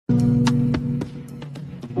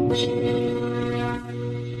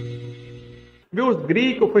Because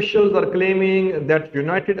Greek officials are claiming that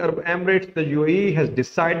United Arab Emirates, the UAE, has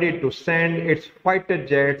decided to send its fighter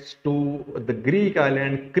jets to the Greek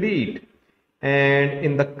island Crete. And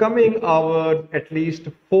in the coming hours, at least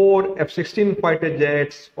 4 F-16 fighter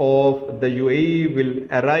jets of the UAE will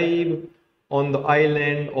arrive on the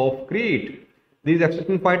island of Crete. These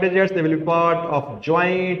F-16 fighter jets, they will be part of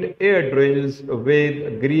joint air drills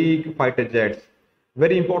with Greek fighter jets.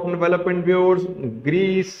 Very important development, viewers.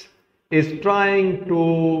 Greece is trying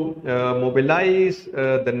to mobilize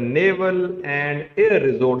the naval and air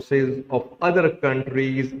resources of other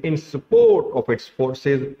countries in support of its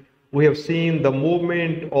forces. We have seen the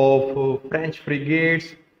movement of French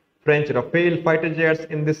frigates, French Rafale fighter jets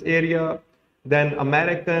in this area. Then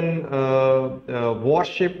American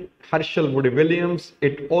warship Herschel Woody Williams,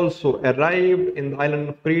 it also arrived in the island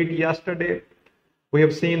of Crete yesterday. We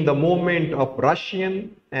have seen the movement of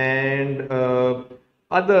Russian and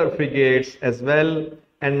other frigates as well.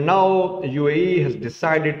 And now UAE has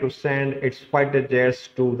decided to send its fighter jets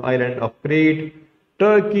to the island of Crete.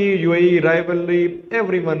 Turkey, UAE rivalry,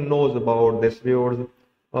 everyone knows about this, viewers.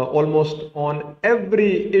 Almost on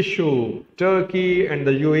every issue, Turkey and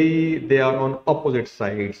the UAE, they are on opposite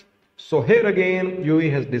sides. So here again, UAE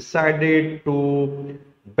has decided to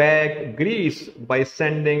back Greece by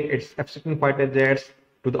sending its F-16 fighter jets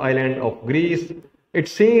to the island of Greece. It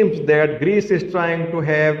seems that Greece is trying to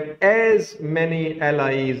have as many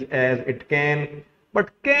allies as it can,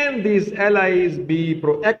 but can these allies be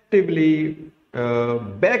proactively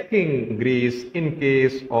backing Greece in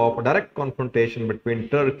case of direct confrontation between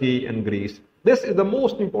Turkey and Greece? This is the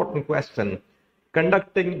most important question.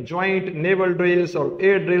 Conducting joint naval drills or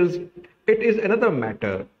air drills, it is another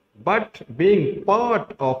matter. But being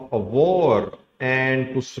part of a war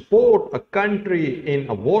and to support a country in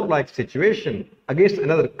a warlike situation against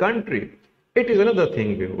another country, it is another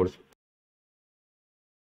thing, viewers.